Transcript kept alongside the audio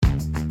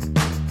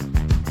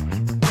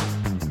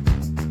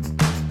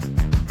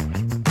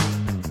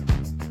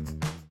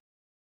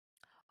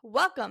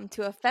Welcome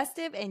to a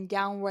festive and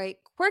downright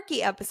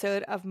quirky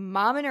episode of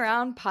Mommin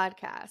Around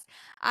podcast.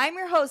 I'm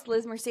your host,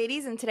 Liz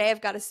Mercedes, and today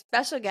I've got a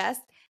special guest,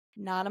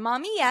 not a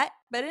mommy yet,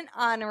 but an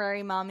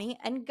honorary mommy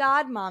and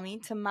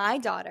godmommy to my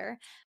daughter,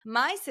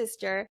 my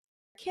sister,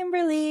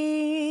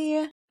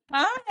 Kimberly.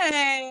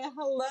 Hi,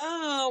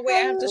 hello. Wait, I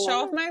have to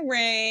show off my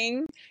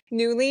ring.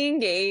 Newly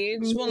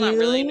engaged. Well, not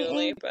really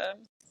newly, but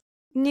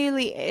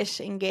Newly-ish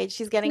engaged.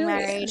 She's getting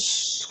married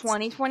newly-ish.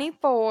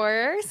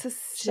 2024, so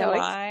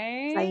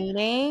July,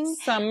 exciting.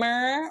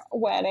 summer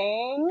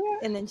wedding.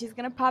 And then she's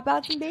going to pop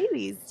out some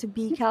babies to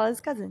be Callie's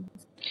cousins.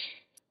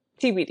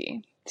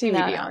 TBD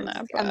on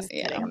that. I'm just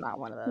kidding. I'm not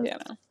one of those. Yeah,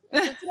 no.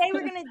 So today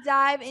we're going to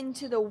dive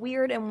into the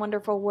weird and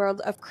wonderful world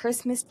of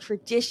Christmas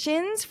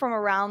traditions from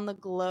around the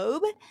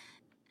globe.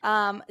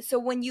 So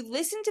when you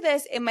listen to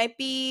this, it might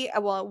be,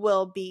 well, it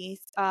will be,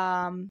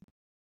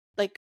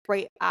 like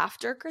right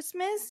after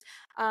Christmas.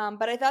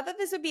 But I thought that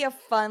this would be a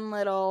fun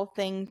little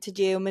thing to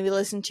do, maybe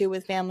listen to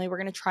with family. We're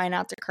going to try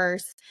not to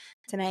curse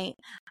tonight,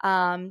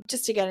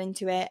 just to get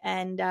into it.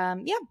 And,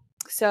 yeah,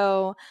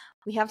 so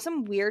we have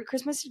some weird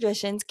Christmas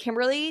traditions.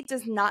 Kimberly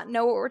does not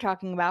know what we're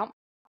talking about.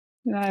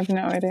 No, I have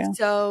no idea.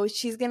 So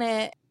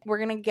we're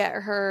going to get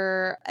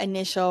her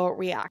initial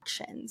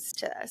reactions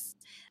to this.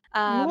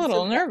 I'm a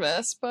little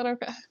nervous, but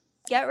okay.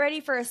 Get ready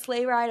for a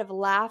sleigh ride of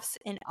laughs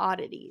and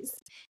oddities.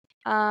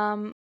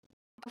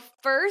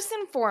 First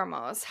and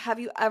foremost, have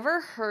you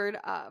ever heard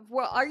of,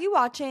 well, are you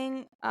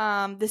watching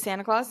the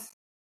Santa Claus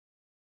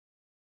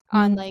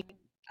on like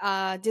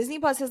Disney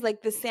Plus has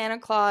like the Santa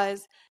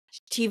Claus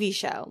TV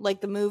show,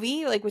 like the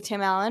movie, like with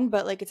Tim Allen,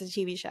 but like it's a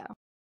TV show.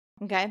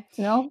 Okay?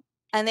 No.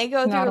 And they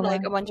go through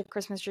like a bunch of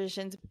Christmas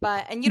traditions,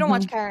 and you don't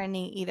watch Kara and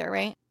Nate either,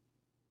 right?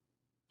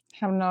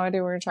 I have no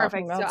idea what you're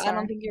talking about. So I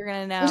don't think you're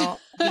gonna know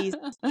these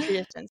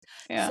traditions.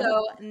 Yeah.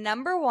 So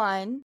number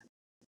one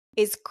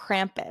is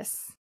Krampus.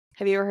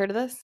 Have you ever heard of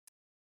this?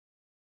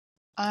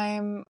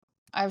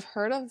 I've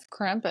heard of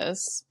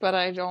Krampus, but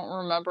I don't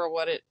remember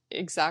what it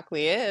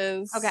exactly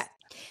is. Okay.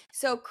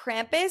 So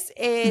Krampus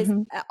is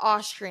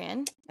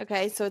Austrian.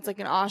 Okay. So it's like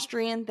an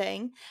Austrian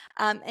thing.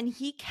 And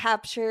he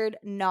captured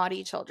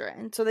naughty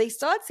children. So they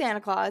still had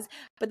Santa Claus,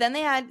 but then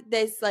they had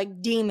this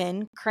like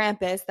demon,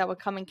 Krampus, that would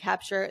come and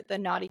capture the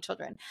naughty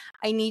children.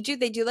 They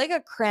do like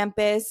a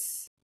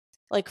Krampus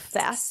like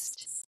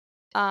fest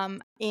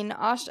in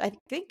Austria. I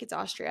think it's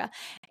Austria.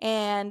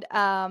 And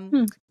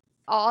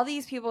all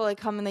these people like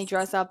come and they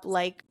dress up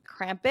like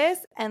Krampus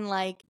and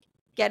like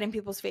get in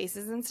people's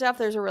faces and stuff.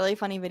 There's a really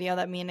funny video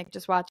that me and Nick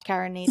just watched.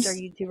 Kara and Nate are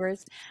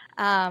YouTubers.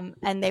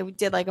 And they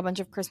did like a bunch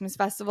of Christmas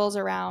festivals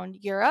around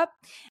Europe.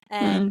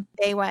 And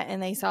they went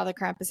and they saw the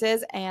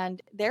Krampuses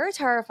and they're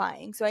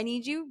terrifying. So I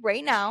need you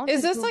right now.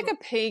 Is this like a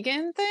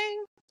pagan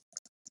thing?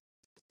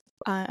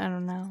 I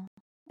don't know.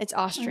 It's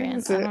Austrian.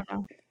 I don't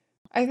know.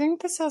 I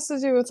think this has to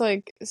do with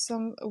like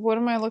what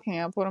am I looking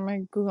up? What am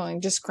I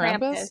Googling? Just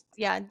Krampus?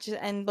 Yeah,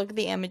 and look at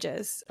the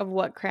images of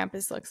what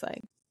Krampus looks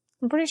like.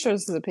 I'm pretty sure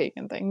this is a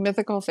pagan thing.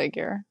 Mythical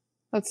figure.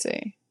 Let's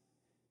see.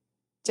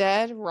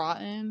 Dead,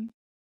 rotten.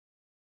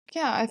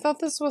 Yeah, I thought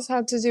this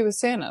had to do with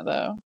Santa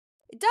though.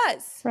 It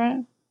does.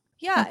 Right?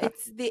 Yeah, Okay.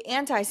 It's the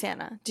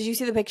anti-Santa. Did you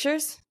see the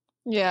pictures?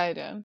 Yeah, I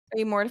did. Are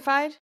you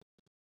mortified?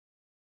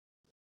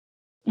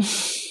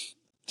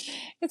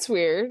 It's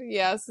weird.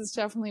 Yes, it's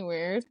definitely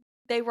weird.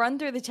 They run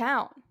through the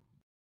town.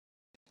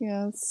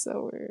 Yeah, it's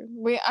so weird.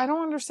 Wait, I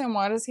don't understand.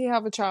 Why does he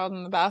have a child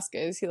in the basket?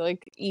 Is he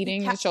like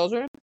eating the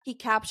children? He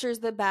captures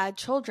the bad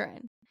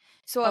children.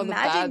 So the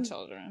bad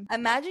children.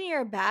 Imagine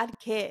you're a bad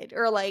kid,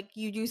 or like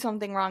you do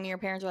something wrong and your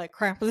parents are like,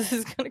 Krampus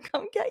is gonna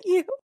come get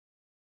you.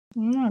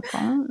 Oh my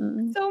God.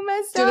 So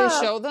messed up. Do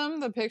they show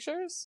them the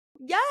pictures?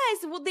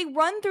 Yes. Well, they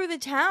run through the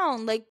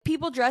town. Like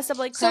people dress up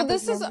like Krampus. So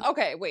this is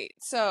okay, wait.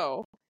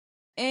 So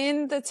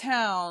in the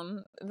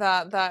town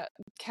that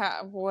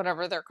cat,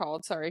 whatever they're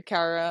called, sorry,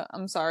 Kara,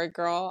 I'm sorry,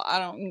 girl,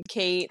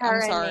 Kate,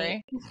 Kara, I'm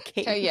sorry.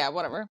 Kate. Yeah,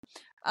 whatever.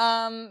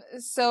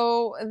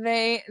 So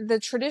the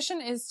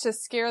tradition is to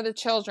scare the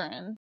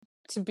children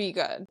to be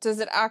good. Does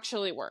it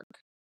actually work?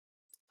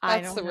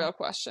 That's the real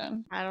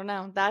question. I don't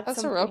know.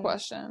 That's a real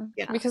question.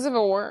 Yeah. Because if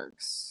it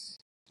works,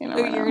 you're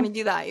going to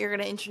do that. You're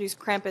going to introduce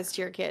Krampus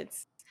to your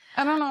kids.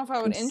 I don't know if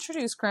I would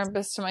introduce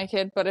Krampus to my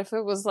kid, but if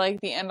it was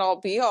like the end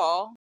all be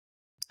all.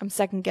 I'm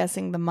second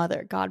guessing the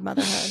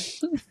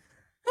godmotherhood.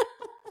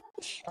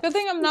 Good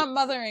thing I'm not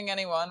mothering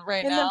anyone now.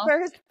 In the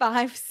first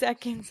 5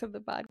 seconds of the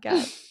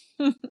podcast.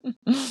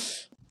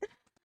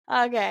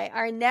 Okay,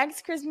 our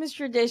next Christmas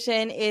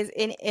tradition is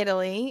in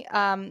Italy.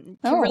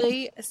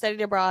 Kimberly studied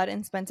abroad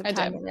and spent some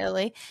time in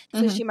Italy,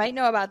 so she might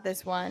know about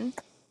this one.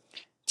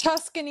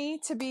 Tuscany,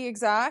 to be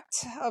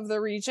exact, of the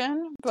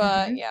region,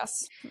 but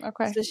yes.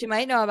 Okay. So she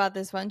might know about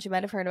this one. She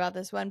might have heard about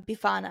this one.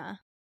 Befana.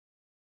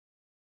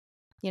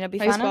 You know Befana?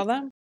 How you spell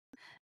that?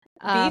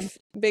 Beef?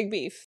 Big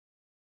beef.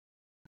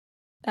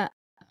 I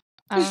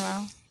don't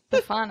know.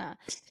 Befana.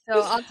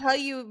 So I'll tell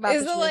you about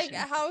Is it like,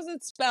 how is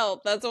it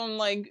spelled? That's on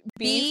like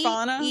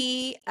Befana?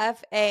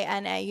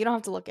 Befana. You don't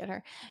have to look at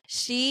her.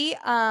 She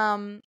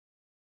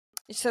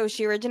so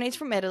she originates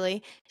from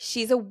Italy.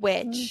 She's a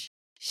witch.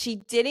 She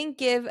didn't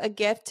give a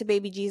gift to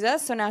baby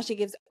Jesus, so now she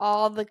gives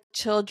all the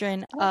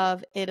children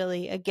of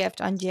Italy a gift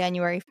on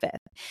January 5th.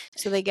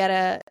 So they get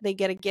a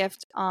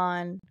gift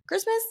on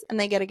Christmas and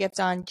they get a gift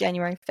on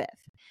January 5th.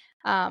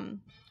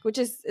 Which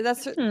is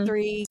that's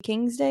Three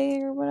Kings Day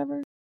or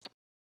whatever.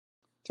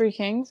 Three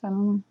Kings? I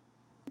don't know.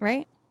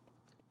 Right?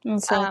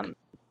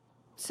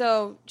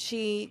 So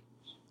she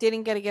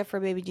didn't get a gift for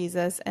baby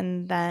Jesus,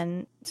 and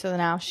then so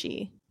now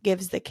she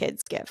gives the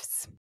kids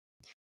gifts.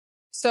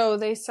 So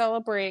they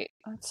celebrate.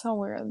 That's so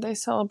weird. They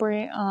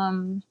celebrate.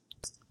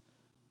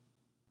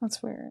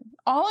 That's weird.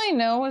 All I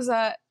know is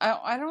that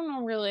I don't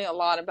know really a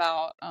lot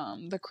about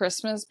the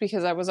Christmas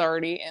because I was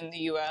already in the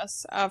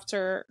U.S.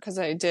 after, because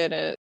I did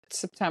it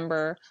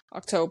September,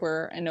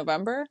 October, and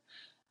November.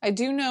 I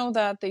do know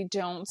that they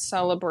don't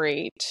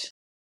celebrate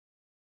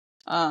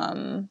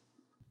Halloween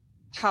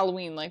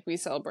like we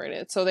celebrate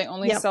it. So they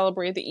only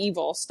celebrate the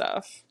evil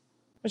stuff,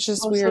 which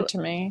is weird to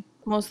me.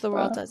 Most of the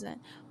world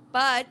doesn't.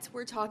 But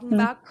we're talking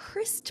about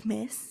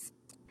Christmas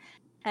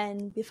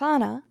and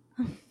Befana.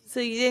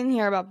 So you didn't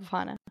hear about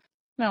Befana?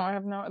 No, I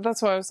have no.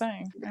 That's what I was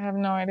saying. I have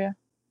no idea.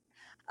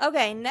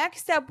 Okay,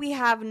 next up we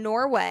have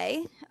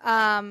Norway.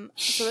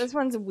 So this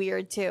one's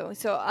weird too.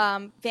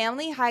 So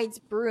family hides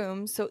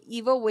brooms so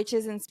evil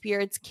witches and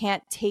spirits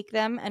can't take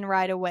them and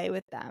ride away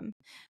with them.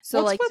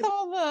 So what's with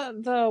all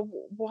the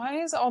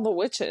why is all the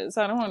witches?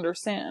 I don't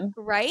understand.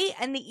 Right?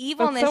 And the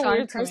evilness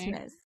on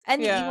Christmas.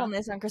 And the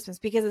evilness on Christmas,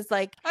 because it's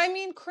like, I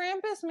mean,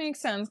 Krampus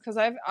makes sense because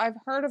I've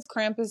heard of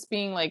Krampus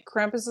being like,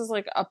 Krampus is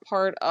like a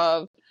part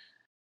of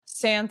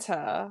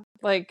Santa.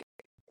 Like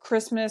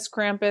Christmas,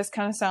 Krampus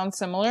kind of sounds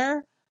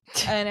similar.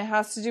 And it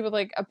has to do with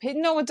like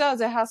no, it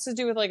does. It has to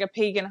do with like a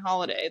pagan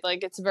holiday.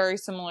 Like it's very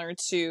similar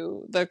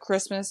to the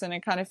Christmas, and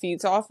it kind of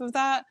feeds off of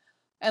that,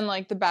 and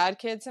like the bad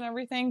kids and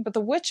everything. But the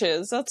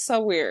witches, that's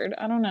so weird.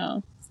 I don't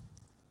know.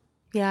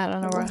 Yeah, I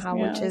don't know how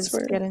witches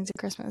get into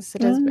Christmas.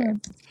 It is weird.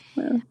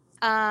 Yeah.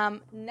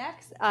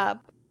 Next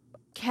up,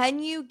 can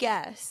you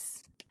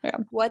guess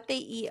what they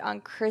eat on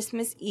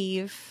Christmas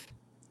Eve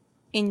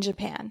in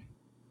Japan?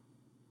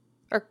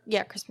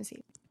 Christmas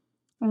Eve.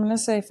 I'm gonna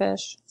say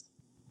fish.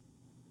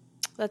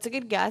 That's a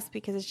good guess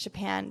because it's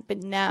Japan,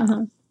 but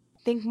no.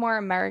 Think more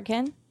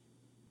American.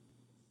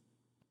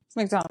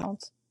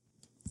 McDonald's.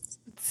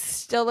 It's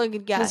still a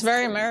good guess. It's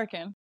very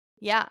American.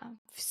 Yeah.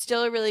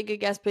 Still a really good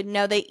guess, but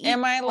no, they eat.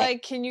 Am I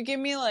like, can you give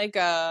me like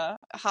a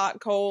hot,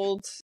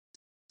 cold,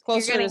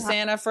 closer to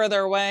Santa, further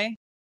away?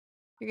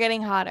 You're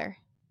getting hotter.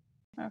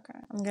 Okay,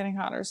 I'm getting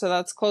hotter. So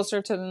that's closer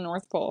to the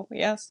North Pole,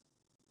 yes?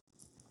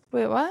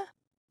 Wait, what?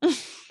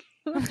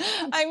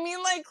 I mean,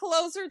 like,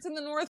 closer to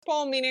the North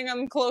Pole, meaning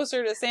I'm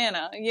closer to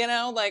Santa, you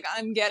know? Like,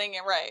 I'm getting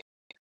it right.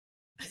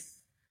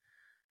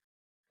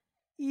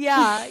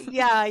 Yeah,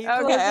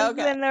 you're closer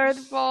to the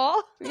North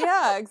Pole.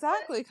 Yeah,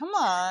 exactly. Come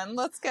on.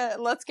 Let's get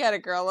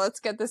it, girl. Let's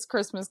get this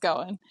Christmas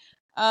going.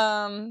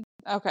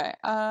 Okay.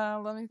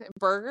 Let me think.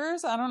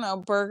 Burgers? I don't know.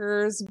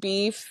 Burgers,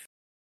 beef.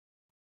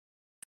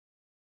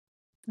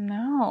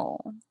 No.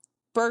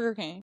 Burger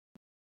King.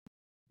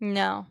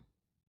 No.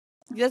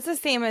 That's the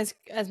same as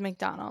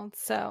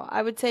McDonald's, so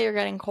I would say you're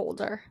getting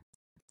colder.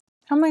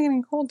 How am I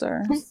getting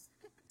colder?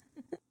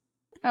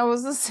 That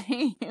was the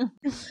same.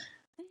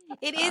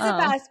 It is a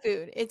fast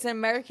food. It's an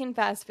American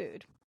fast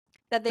food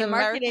that they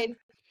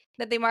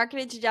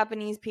marketed to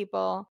Japanese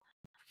people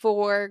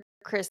for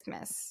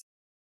Christmas.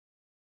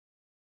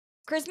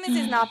 Christmas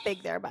is not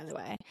big there, by the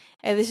way.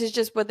 And this is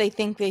just what they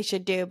think they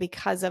should do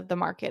because of the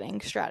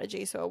marketing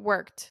strategy, so it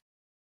worked.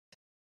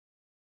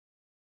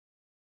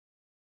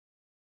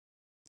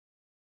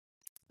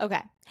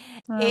 Okay.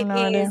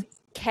 It is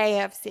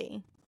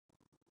KFC.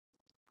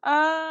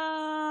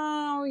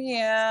 Oh,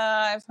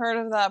 yeah. I've heard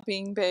of that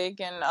being big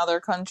in other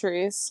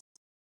countries.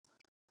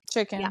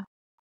 Chicken. Yeah.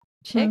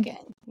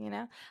 Chicken, you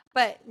know?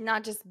 But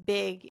not just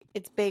big.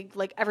 It's big,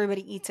 like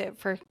everybody eats it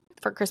for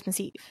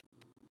Christmas Eve.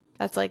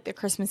 That's like the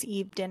Christmas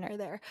Eve dinner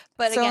there.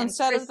 But so again,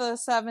 instead of the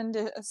seven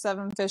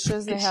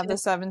fishes, they have the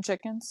 7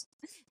 chickens.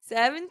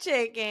 7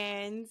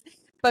 chickens.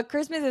 But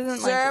Christmas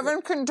isn't like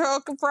 7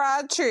 Kentucky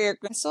Fried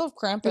Chicken. I still have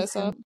Krampus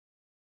up.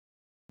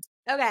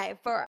 Okay,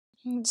 for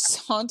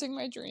just haunting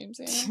my dreams,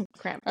 you know?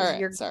 Krampus. All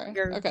right, sorry.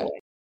 Okay.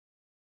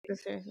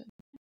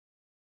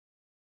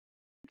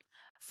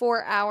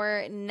 For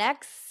our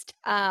next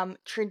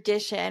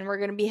tradition, we're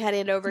going to be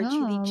headed over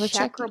to the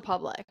Czech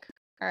Republic.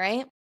 All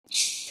right.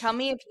 Tell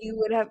me if you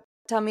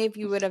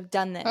would have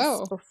done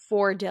this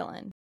before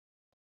Dylan.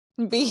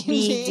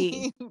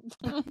 BD.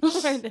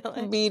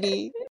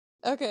 BD.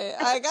 Okay,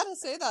 I gotta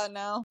say that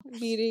now.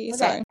 BD. Okay.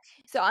 Sorry.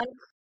 So on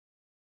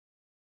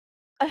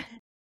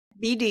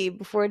BD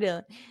before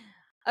Dylan.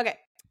 Okay.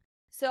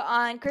 So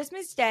on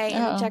Christmas Day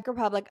in the Czech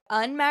Republic,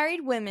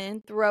 unmarried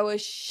women throw a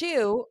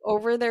shoe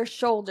over their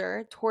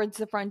shoulder towards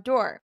the front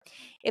door.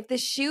 If the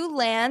shoe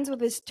lands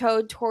with its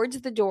toe towards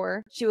the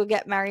door, she will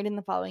get married in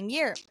the following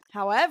year.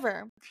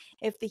 However,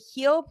 if the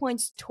heel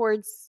points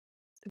towards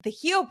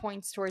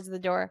the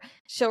door,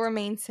 she'll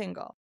remain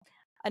single.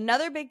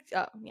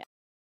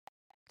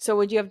 So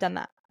would you have done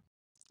that?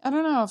 I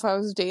don't know if I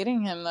was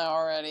dating him though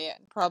already.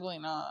 Probably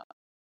not.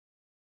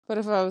 But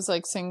if I was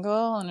like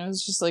single and it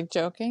was just like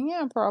joking,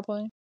 yeah,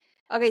 probably.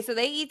 Okay, so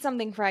they eat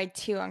something fried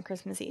too on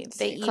Christmas Eve.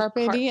 They eat carpe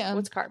diem.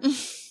 What's carp?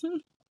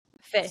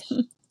 Fish.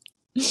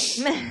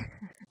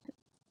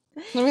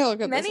 Let me look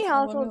at Many this.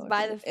 households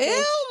buy the fish.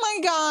 Oh my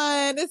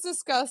god, it's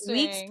disgusting.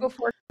 Weeks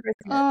before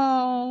Christmas.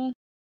 Oh.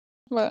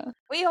 What?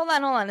 Wait, hold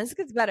on. This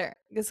gets better.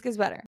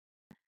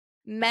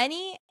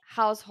 Many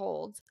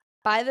households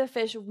buy the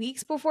fish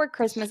weeks before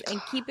Christmas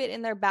and keep it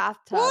in their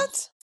bathtub.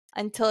 What?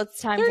 Until it's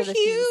time They're for the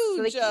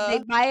feast. So they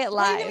buy it live.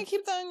 Why are you going to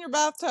keep that in your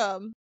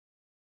bathtub?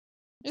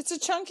 It's a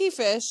chunky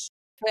fish.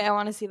 Wait, I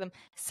want to see them.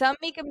 Some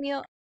make a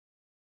meal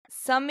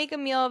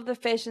of the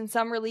fish, and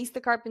some release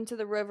the carp into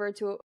the river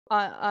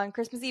on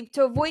Christmas Eve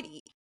to avoid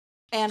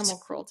animal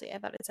cruelty. I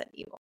thought it said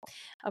evil.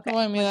 Okay. Well,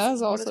 I mean, that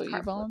is also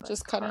evil.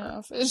 Just cutting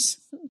a fish.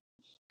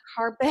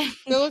 Carpe. They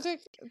look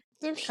like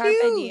they're Carpe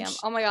huge. diem.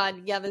 Oh my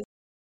god, yeah.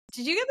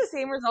 Did you get the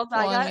same results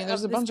I got? I mean,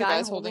 there's a bunch of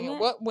guys holding it.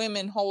 What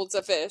women holds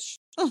a fish?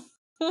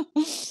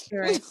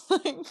 Right.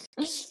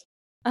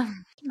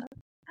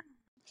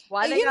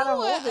 Why they gotta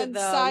hold it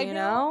though? You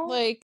know,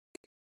 like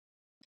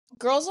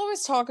girls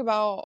always talk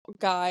about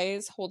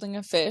guys holding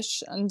a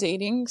fish and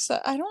dating. So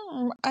I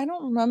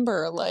don't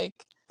remember like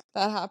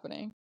that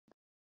happening.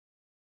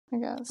 I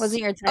guess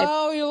wasn't your type.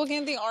 Oh, you're looking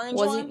at the orange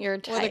one. Wasn't your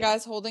type. Where the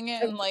guy's holding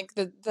it and like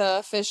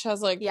the fish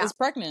has like is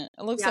pregnant.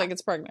 It looks like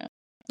it's pregnant.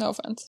 No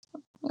offense.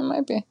 It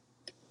might be.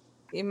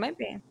 It might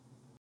be.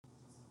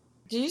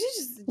 Did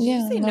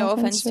you say no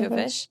offense to a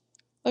fish?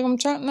 Like I'm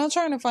not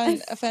trying to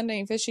offend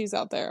any fishies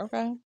out there,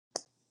 okay?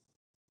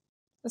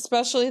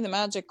 Especially the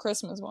magic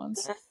Christmas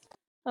ones.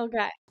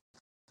 Okay,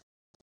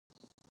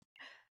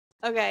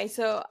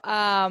 so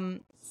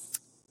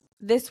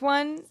this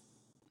one.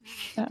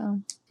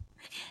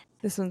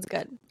 This one's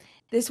good.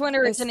 This one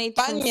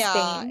originates from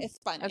Spain.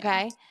 España.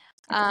 Okay.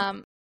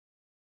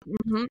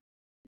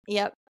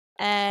 Yep.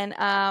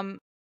 And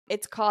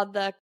it's called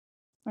the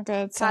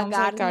it sounds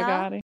like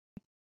cagare.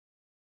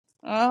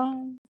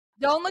 Oh.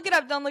 Don't look it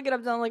up.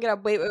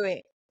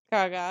 Wait.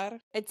 Cagar.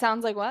 It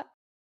sounds like what?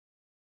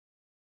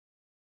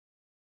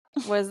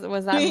 Was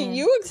that mean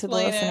you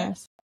explain to the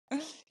listeners?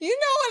 You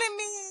know what it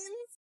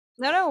means.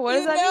 No. What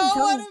does that mean? You know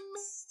what it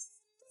means.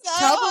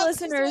 Tell the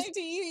listeners.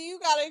 To you. You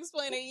gotta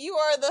explain it. You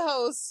are the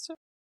host.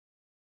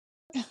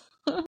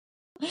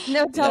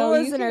 No, tell the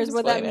listeners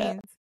what that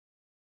means.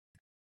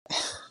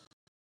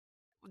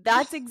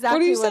 That's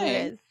exactly what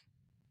it is.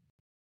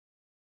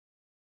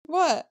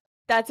 What?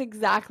 That's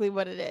exactly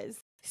what it is.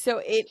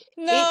 So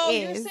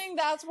you're saying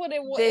that's what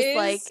it was. This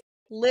like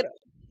little.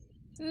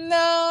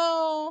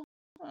 No.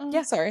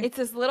 Yeah, sorry. It's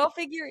this little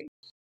figurine.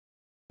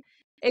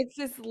 It's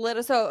this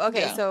little. So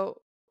okay,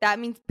 so that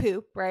means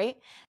poop, right?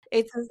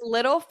 It's this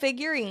little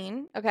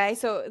figurine. Okay,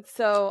 so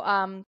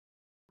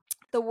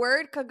the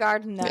word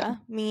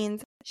cagarna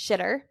means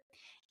shitter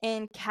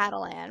in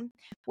Catalan,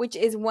 which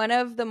is one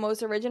of the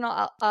most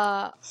original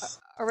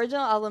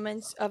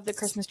elements of the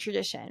Christmas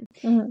tradition.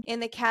 Mm-hmm. In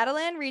the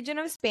Catalan region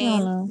of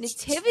Spain,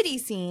 nativity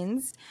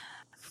scenes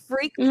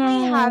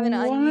frequently have an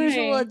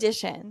unusual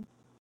addition.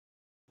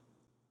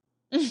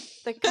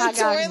 The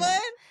cagarna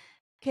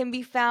can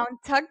be found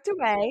tucked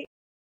away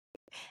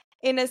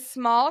in a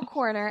small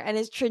corner and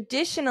is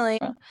traditionally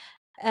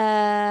can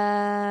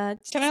I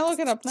look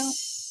it up now?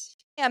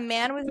 A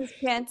man with his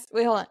pants.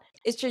 Wait, hold on.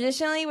 Is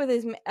traditionally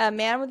a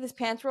man with his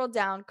pants rolled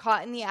down,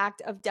 caught in the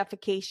act of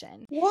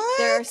defecation. What?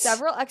 There are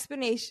several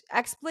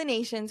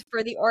explanations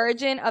for the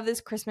origin of this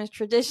Christmas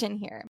tradition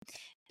here.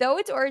 Though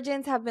its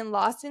origins have been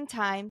lost in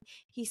time,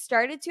 he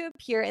started to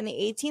appear in the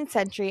 18th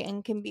century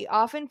and can be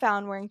often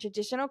found wearing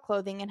traditional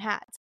clothing and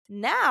hats.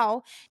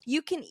 Now,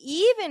 you can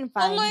even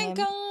find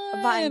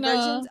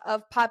versions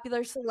of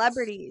popular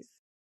celebrities.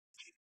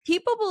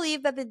 People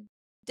believe that the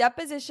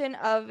deposition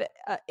of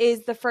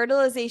is the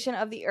fertilization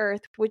of the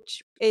earth,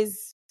 which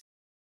is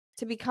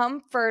to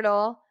become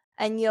fertile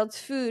and yields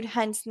food.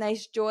 Hence,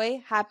 nice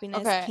joy,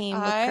 happiness came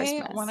with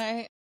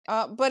Christmas.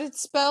 But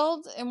it's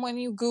spelled, and when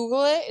you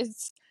Google it,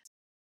 it's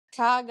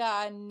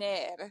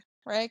caganer,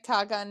 right?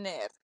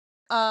 Caganer.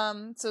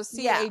 So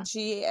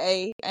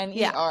Caganer,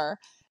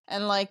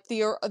 and like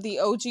the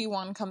OG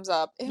one comes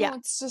up. Ew,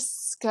 it's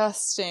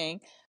disgusting.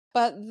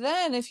 But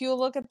then, if you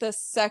look at the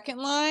second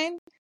line.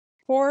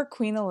 Poor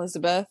Queen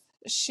Elizabeth.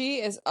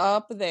 She is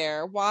up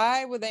there.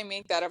 Why would they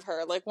make that of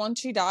her? Like, once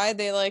she died,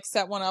 they, like,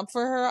 set one up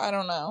for her? I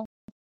don't know.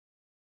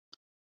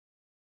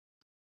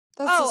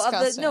 That's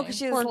disgusting. No, because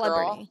she's a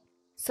celebrity. Girl.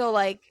 So,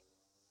 like,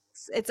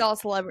 it's all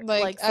celebrity.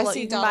 Like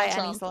you can buy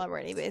any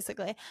celebrity,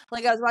 basically.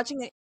 Like, I was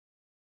watching a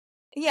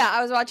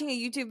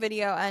YouTube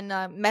video, and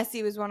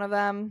Messi was one of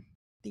them.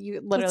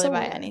 You literally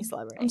buy any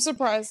celebrity. I'm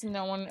surprised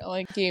no one,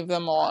 like, gave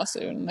them a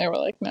lawsuit, and they were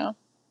like, no.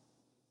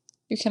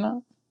 You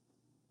cannot.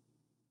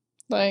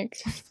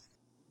 Like,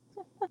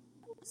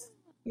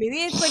 maybe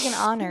it's like an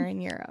honor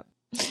in Europe.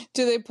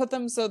 Do they put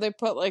them so they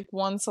put like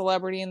one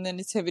celebrity in the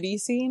nativity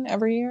scene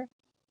every year?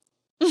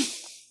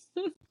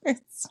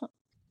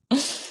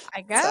 I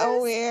I guess.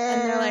 So weird.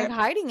 And they're like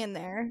hiding in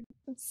there.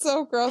 It's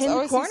so gross. In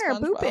the corner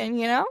pooping,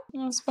 you know?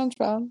 Oh,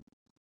 SpongeBob.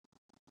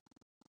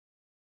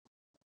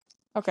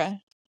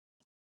 Okay.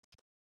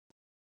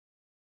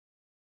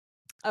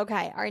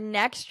 Okay, our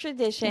next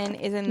tradition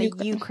is in the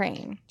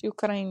Ukraine.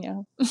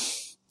 Ukraine.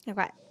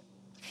 Okay.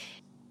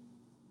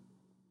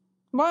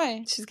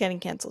 Why? She's getting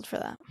canceled for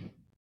that.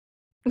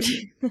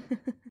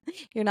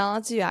 You're not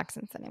allowed to do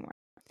accents anymore.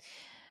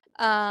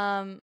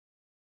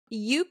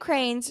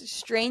 Ukraine's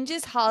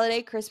strangest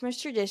holiday Christmas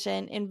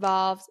tradition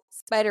involves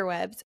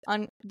spiderwebs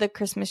on the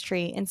Christmas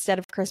tree instead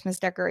of Christmas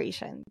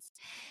decorations.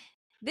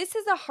 This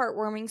is a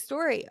heartwarming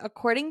story.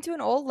 According to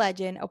an old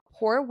legend, a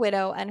poor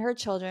widow and her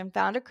children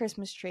found a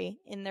Christmas tree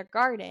in their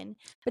garden,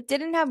 but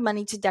didn't have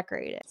money to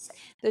decorate it.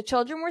 The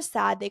children were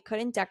sad they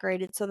couldn't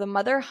decorate it, so the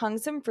mother hung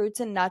some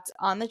fruits and nuts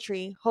on the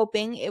tree,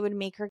 hoping it would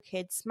make her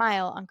kids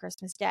smile on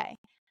Christmas Day.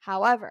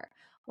 However,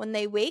 when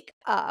they wake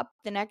up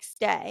the next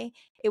day,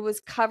 it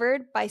was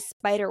covered by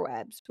spider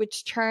webs,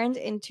 which turned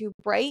into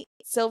bright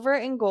silver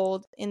and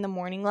gold in the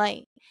morning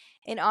light.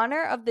 In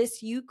honor of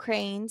this,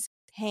 Ukraine's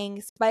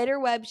hang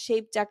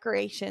spiderweb-shaped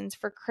decorations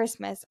for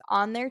Christmas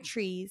on their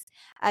trees,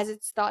 as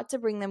it's thought to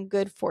bring them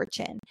good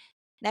fortune.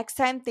 Next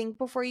time, think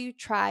before you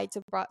try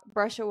to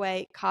brush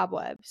away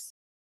cobwebs.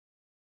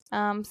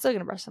 I'm still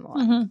gonna brush them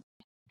away,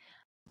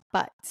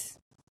 but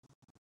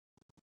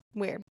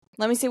weird.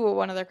 Let me see what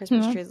one of their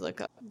Christmas trees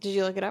look up. Did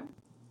you look it up?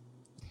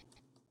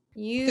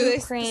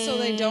 Ukraine. So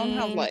they don't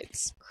have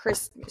lights.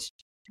 Christmas.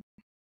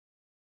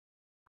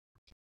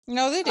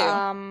 No, they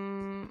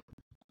do.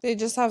 They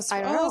just have.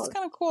 That's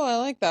kind of cool. I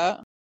like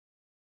that.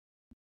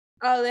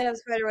 Oh, they have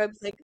spider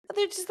webs. Like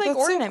they're just like that's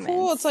ornaments. So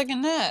cool. It's like a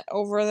net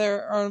over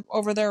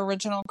their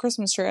original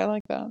Christmas tree. I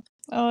like that.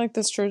 I like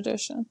this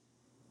tradition.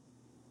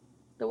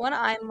 The one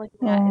I'm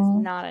looking at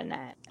is not a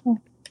net.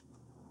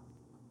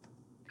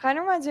 Kind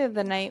of reminds me of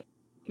the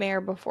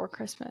Nightmare Before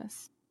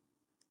Christmas.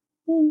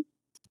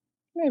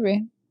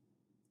 Maybe.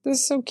 This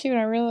is so cute.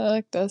 I really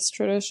like this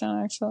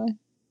tradition, actually.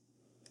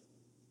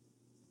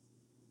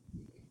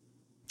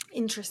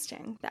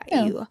 Interesting that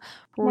you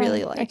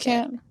really like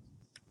it.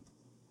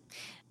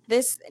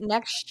 This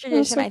next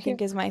tradition, I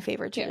think, is my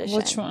favorite tradition.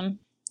 Which one?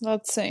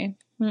 Let's see.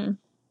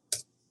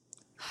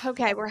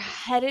 Okay, we're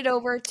headed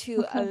over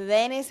to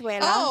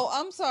Venezuela. Oh,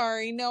 I'm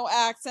sorry. No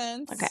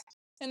accents. Okay.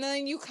 And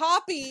then you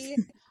copy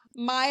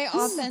my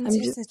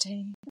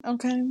authenticity.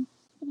 Okay.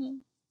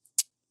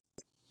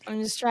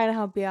 I'm just trying to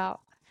help you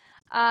out.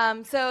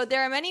 So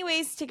there are many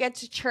ways to get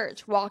to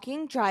church: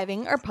 walking,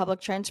 driving, or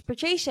public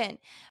transportation.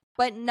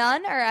 But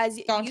none are as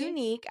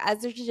unique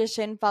as the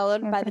tradition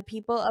followed by the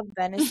people of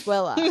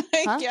Venezuela.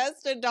 I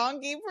guessed a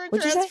donkey for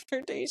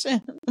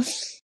transportation.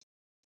 Just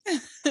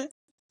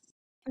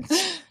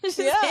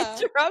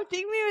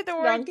interrupting me with the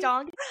word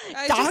donkey.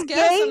 I just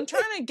guessed. I'm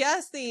trying to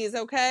guess these,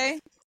 okay?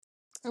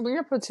 We're going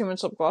to put too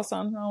much lip gloss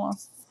on. Oh, well.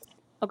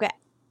 Okay.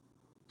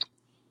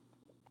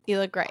 You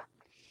look great.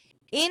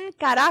 In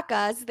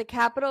Caracas, the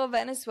capital of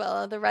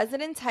Venezuela, the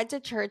residents head to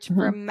church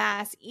for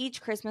mass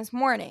each Christmas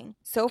morning.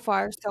 So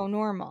far, so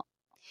normal.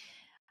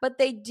 But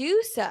they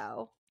do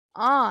so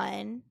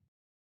on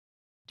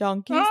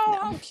donkeys. Oh,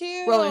 how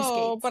cute. Roller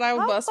skates. But I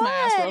would bust my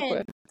ass real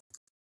quick.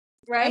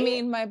 Right? I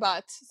mean, my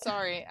butt.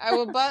 Sorry. I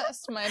will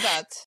bust my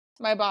butt.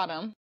 My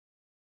bottom.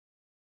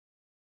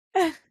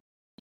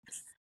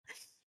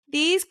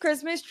 These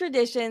Christmas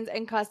traditions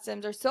and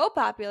customs are so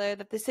popular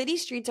that the city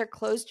streets are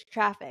closed to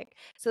traffic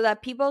so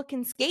that people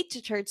can skate to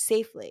church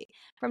safely.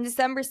 From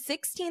December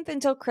 16th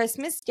until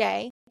Christmas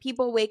Day,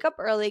 people wake up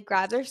early,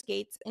 grab their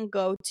skates, and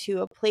go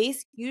to a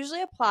place,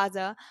 usually a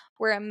plaza,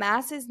 where a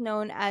mass is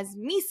known as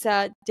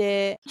Misa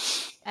de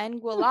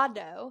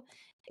Engualado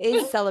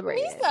is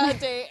celebrated. Misa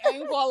de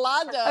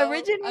Engualado.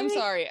 I'm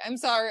sorry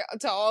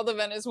to all the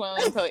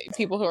Venezuelan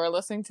people who are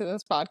listening to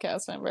this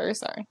podcast. I'm very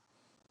sorry.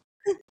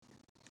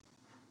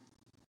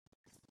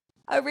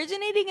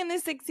 Originating in the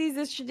 60s,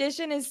 this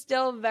tradition is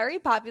still very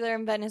popular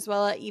in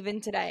Venezuela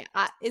even today.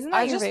 Isn't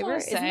that your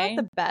favorite? Isn't that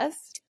the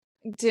best?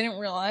 Didn't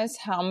realize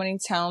how many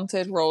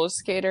talented roller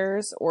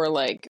skaters or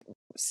like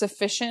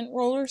sufficient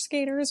roller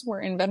skaters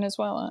were in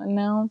Venezuela, and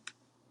now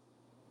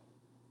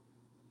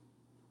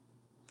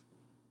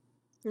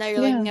you're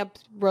looking up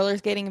roller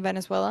skating in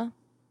Venezuela.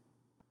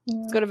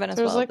 Let's go to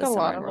Venezuela. There's like a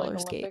lot of roller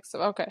like skate. Olympics.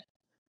 Okay.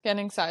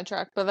 Getting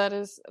sidetracked, but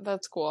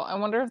that's cool. I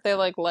wonder if they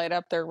like light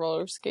up their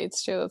roller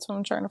skates too. That's what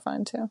I'm trying to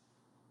find too.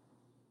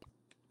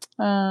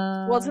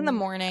 Well, it's in the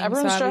morning.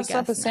 Everyone's dressed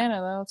up as Santa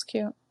though. It's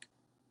cute.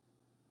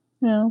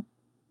 Yeah.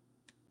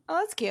 Oh,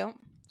 that's cute.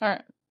 All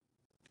right.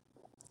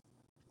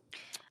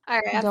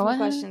 I have some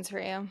questions for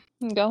you.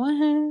 Go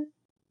ahead.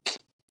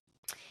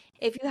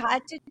 If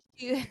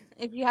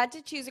you had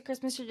to choose a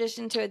Christmas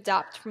tradition to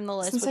adopt from the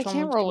list, which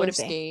one would it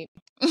be?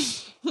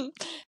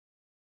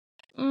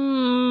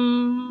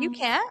 You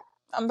can't?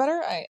 I'm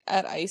better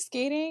at ice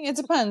skating. It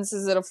depends.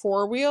 Is it a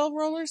 4-wheel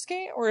roller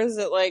skate or is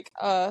it like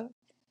a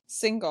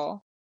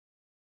single?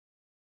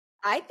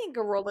 I think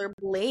a roller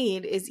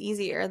blade is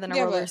easier than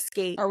a roller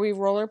skate. Are we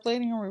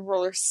rollerblading or are we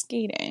roller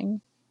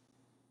skating?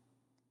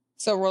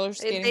 So roller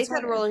skating. They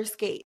said roller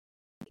skate.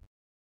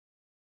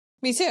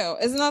 Me too.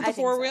 Isn't that the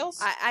four wheels?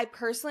 I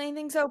personally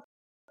think so.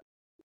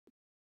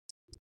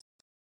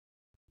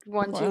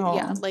 1, 2,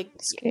 yeah. Like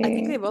skate I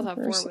think they both have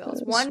 4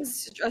 wheels.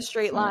 One's a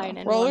straight line,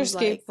 and roller one's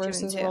skate like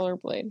versus 2 and 2.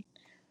 rollerblade.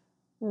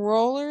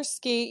 Roller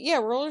skate, yeah.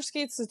 Roller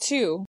skate's the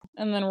 2,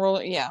 and then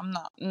roller. Yeah, I'm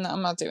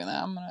not doing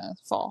that. I'm gonna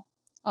fall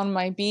on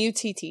my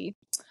BUTT.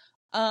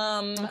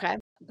 Okay.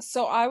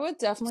 So I would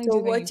definitely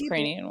do the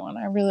Ukrainian one.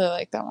 I really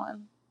like that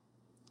one.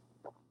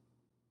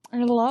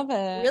 I love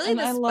it. Really,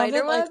 and I love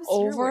it like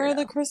over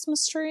the weirdo.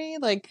 Christmas tree,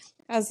 like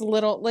as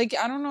little. Like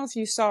I don't know if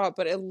you saw it,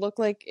 but it looked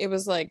like it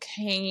was like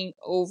hanging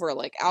over,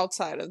 like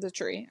outside of the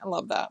tree. I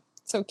love that.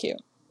 So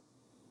cute.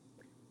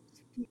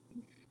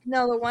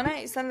 No, the one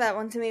I sent that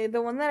one to me.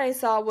 The one that I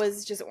saw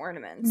was just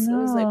ornaments. No,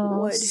 it was like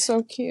wood.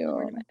 So cute.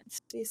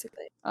 Ornaments,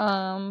 basically.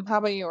 How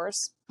about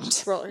yours?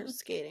 Roller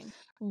skating.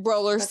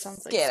 Roller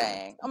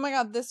skating. Oh my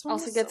god, this one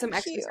also get some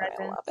cute. exercise.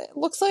 I love it. It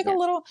looks like a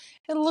little.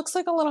 It looks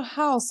like a little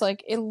house.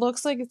 Like it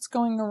looks like it's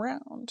going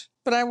around.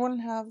 But I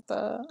wouldn't have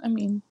the. I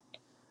mean,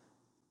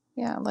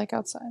 yeah, like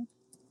outside.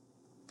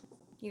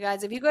 You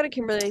guys, if you go to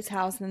Kimberly's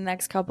house in the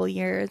next couple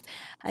years,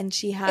 and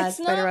she has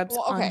spider webs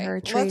on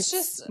her trees,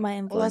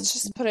 let's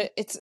just put it.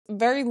 It's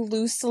very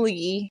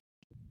loosely.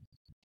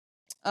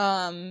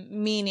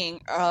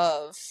 Meaning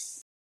of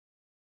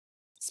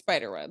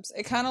spider webs.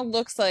 It kind of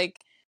looks like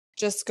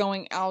just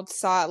going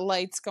outside,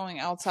 lights going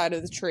outside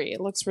of the tree.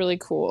 It looks really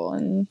cool,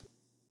 and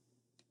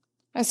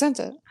I sent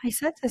it. I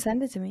said to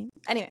send it to me.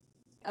 Anyway,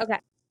 okay.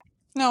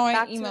 No,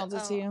 I emailed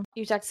it to you.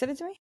 You texted it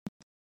to me?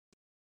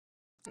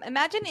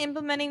 Imagine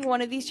implementing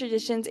one of these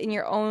traditions in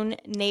your own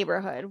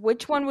neighborhood.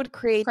 Which one would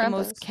create the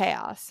most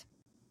chaos?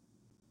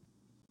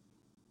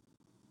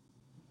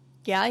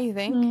 Yeah, you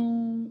think?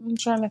 I'm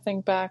trying to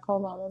think back.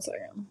 Hold on 1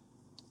 second.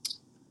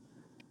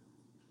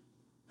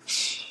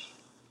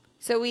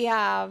 So we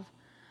have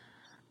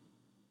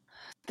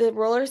the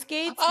roller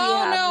skates. We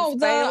have the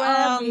spider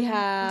web. We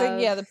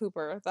have the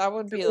pooper. That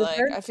would be like.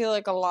 I feel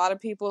like a lot of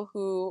people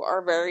who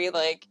are very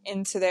like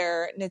into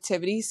their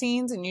nativity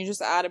scenes, and you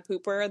just add a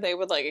pooper, they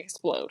would like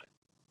explode.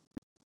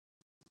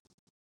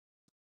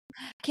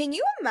 Can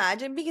you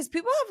imagine? Because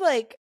people have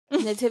like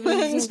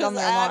nativity scenes on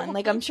their lawn.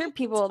 Like I'm sure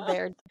people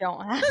there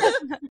don't have.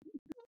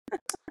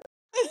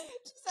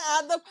 Just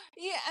add them.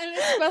 Yeah, and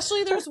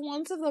especially there's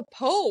ones of the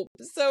Pope.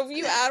 So if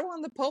you add one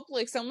of the Pope,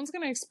 like someone's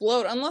gonna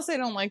explode unless they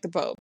don't like the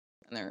Pope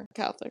and they're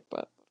Catholic.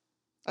 But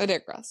I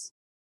digress.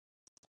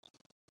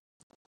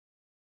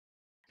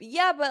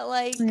 Yeah, but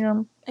like,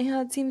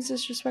 it seems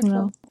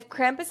disrespectful. If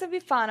Krampus and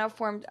Befana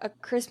formed a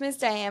Christmas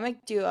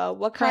dynamic duo,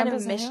 what kind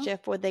of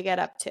mischief would they get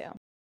up to?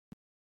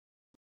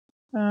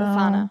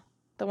 Befana,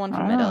 the one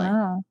from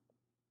Italy.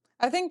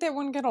 I think they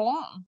wouldn't get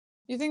along.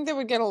 You think they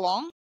would get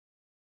along?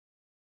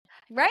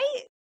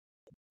 Right?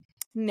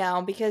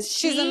 No, because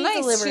she's a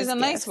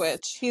nice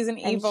witch. He's an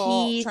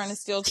evil trying to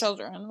steal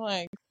children.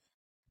 Like,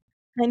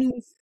 and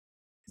he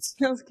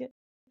steals kids.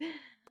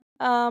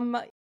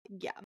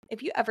 Yeah.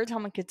 If you ever tell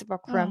my kids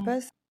about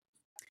Krampus,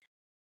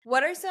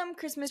 what are some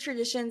Christmas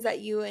traditions that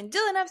you and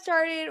Dylan have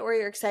started, or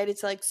you're excited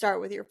to like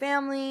start with your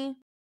family?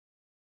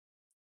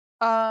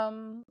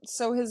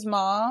 So his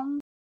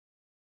mom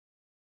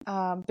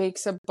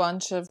bakes a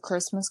bunch of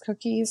Christmas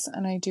cookies,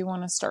 and I do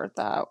want to start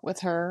that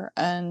with her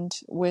and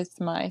with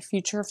my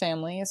future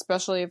family,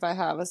 especially if I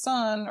have a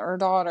son or a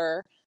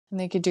daughter and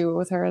they could do it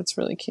with her. It's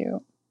really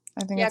cute.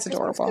 I think it's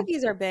adorable. Christmas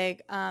cookies are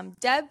big.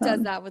 Deb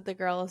does that with the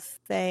girls.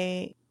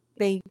 They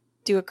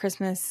do a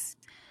Christmas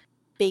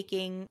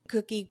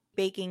cookie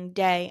baking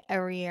day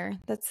every year.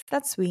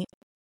 That's sweet.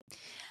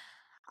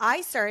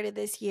 I started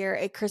this year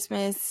a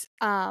Christmas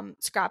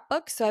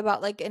scrapbook. So I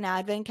bought like an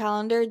advent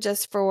calendar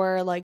just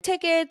for like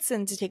tickets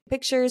and to take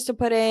pictures to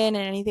put in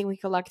and anything we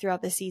collect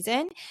throughout the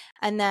season.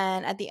 And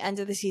then at the end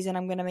of the season,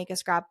 I'm going to make a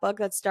scrapbook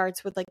that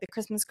starts with like the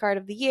Christmas card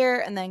of the year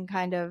and then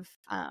kind of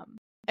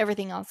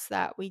everything else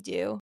that we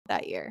do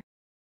that year.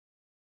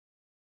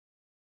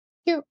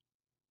 Cute.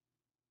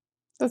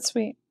 That's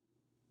sweet.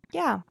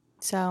 Yeah.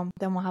 So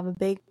then we'll have a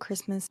big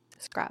Christmas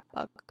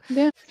scrapbook.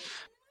 Yeah.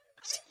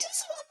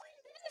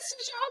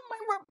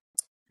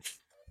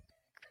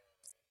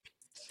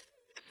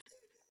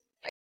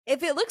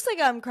 If it looks like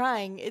I'm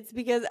crying, it's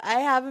because I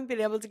haven't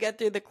been able to get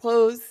through the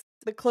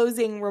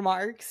closing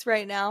remarks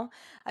right now.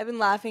 I've been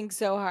laughing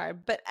so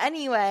hard. But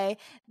anyway,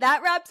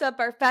 that wraps up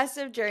our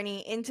festive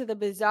journey into the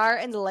bizarre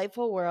and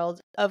delightful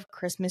world of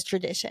Christmas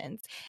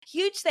traditions.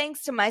 Huge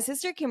thanks to my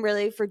sister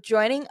Kimberly for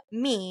joining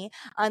me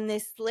on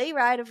this sleigh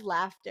ride of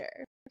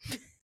laughter.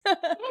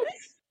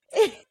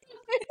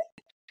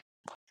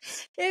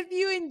 If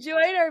you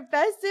enjoyed our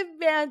festive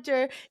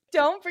banter,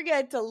 don't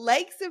forget to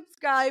like,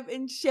 subscribe,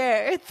 and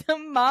share the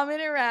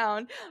Mommin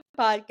Around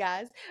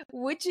podcast.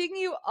 Wishing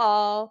you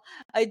all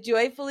a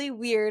joyfully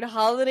weird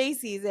holiday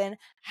season.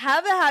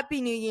 Have a happy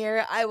new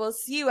year. I will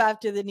see you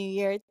after the new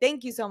year.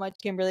 Thank you so much,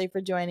 Kimberly,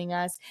 for joining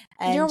us.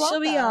 And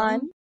she'll be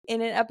on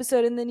in an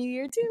episode in the new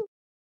year too.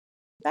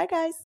 Bye,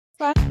 guys.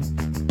 Bye.